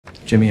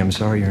Jimmy, I'm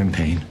sorry you're in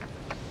pain.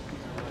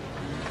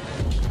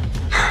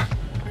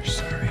 You're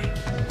sorry.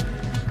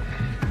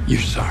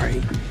 You're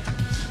sorry.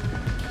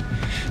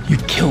 You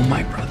kill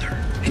my brother,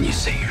 and you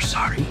say you're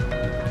sorry.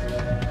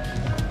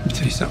 Let me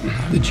tell you something.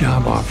 The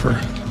job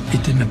offer,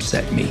 it didn't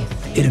upset me.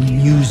 It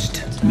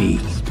amused me.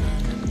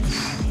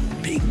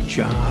 Big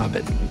job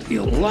at the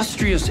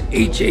illustrious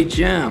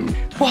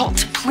HHM.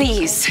 Walt,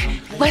 please.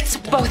 Let's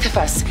both of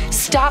us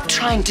stop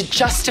trying to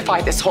justify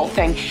this whole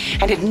thing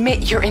and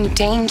admit you're in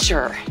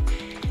danger.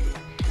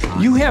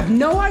 You have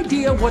no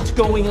idea what's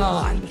going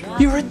on.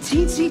 You're a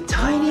teensy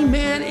tiny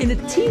man in a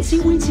teensy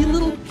weensy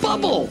little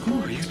bubble. Who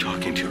are you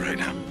talking to right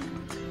now?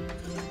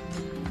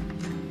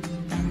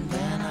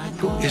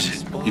 Who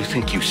is it you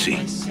think you see?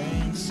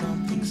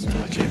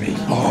 Jimmy.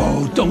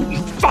 Oh, don't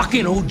you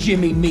fucking owe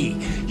Jimmy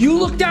me. You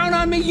look down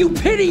on me, you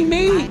pity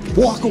me.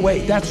 Walk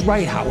away. That's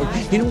right, Howard.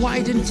 You know why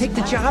I didn't take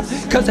the job?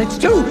 Because it's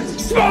too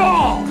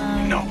small.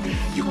 No,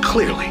 you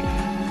clearly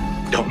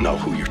don't know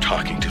who you're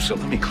talking to, so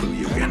let me clue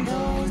you in.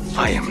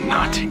 I am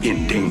not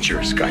in danger,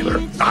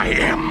 Skyler. I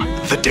am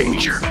the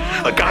danger.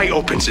 A guy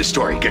opens his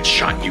door and gets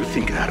shot, you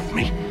think that of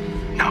me?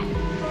 No.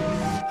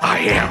 I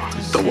am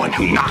the one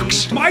who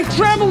knocks. I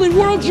travel in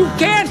worlds you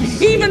can't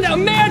even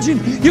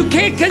imagine. You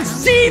can't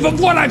conceive of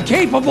what I'm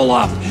capable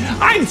of.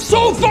 I'm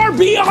so far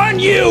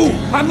beyond you.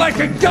 I'm like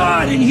a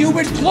god in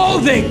human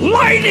clothing.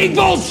 Lightning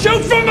bolts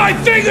shoot from my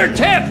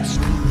fingertips.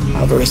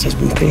 Alvarez has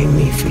been paying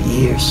me for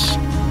years.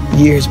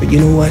 But you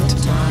know what?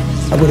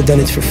 I would have done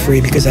it for free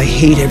because I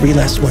hate every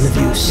last one of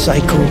you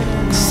psycho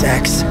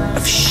sacks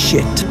of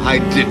shit. I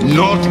did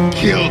not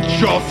kill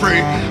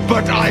Joffrey,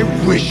 but I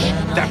wish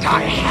that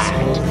I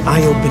had.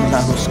 I opened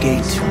Lalo's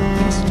gate,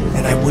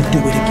 and I would do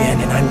it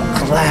again, and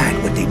I'm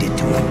glad what they did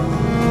to him.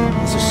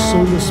 He's a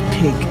soulless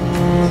pig.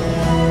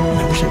 And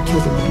I wish I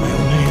killed him with my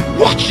own hand.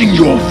 Watching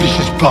your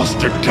vicious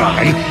bastard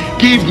die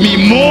gave me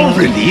more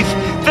relief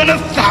than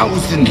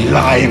 1,000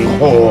 lying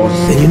whores.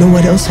 And you know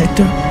what else,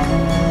 Hector?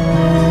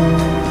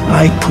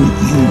 I put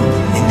you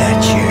in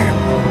that chair.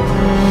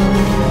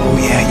 Oh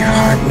yeah, your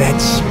heart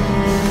meds.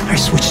 I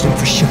switched them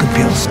for sugar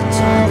pills.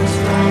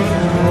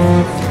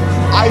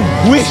 I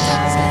wish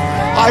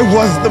I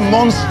was the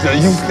monster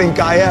you think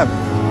I am.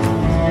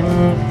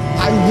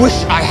 I wish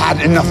I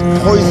had enough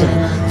poison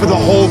for the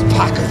whole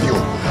pack of you.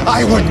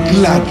 I would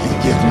gladly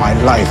give my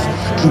life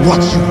to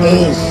watch you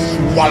all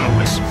swallow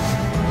it.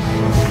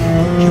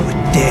 You were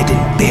dead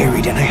and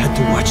buried, and I had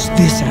to watch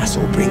this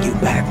asshole bring you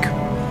back.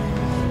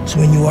 So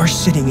when you are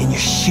sitting in your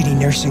shitty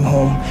nursing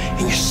home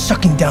and you're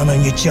sucking down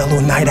on your Jell-O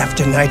night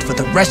after night for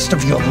the rest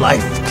of your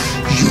life,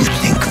 you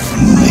think of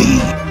me.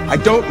 I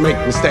don't make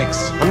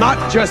mistakes. I'm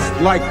not just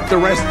like the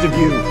rest of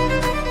you.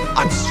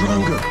 I'm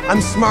stronger.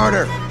 I'm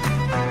smarter.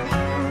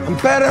 I'm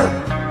better.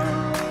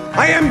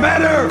 I am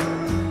better.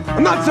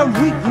 I'm not some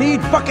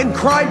weak-kneed fucking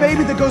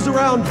crybaby that goes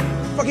around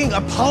fucking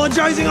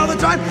apologizing all the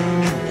time.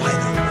 And why the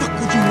fuck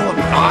would you want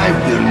me? I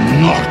will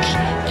not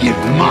give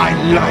my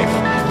life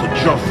for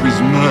Joffrey's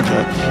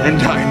murder,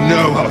 and I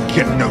know I'll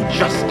get no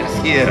justice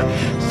here,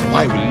 so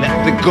I will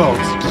let the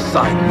gods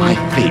decide my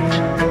fate.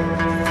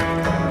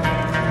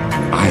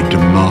 I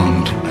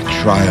demand a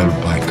trial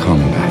by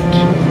combat.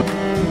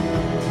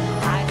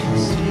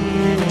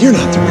 You're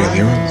not the real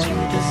hero.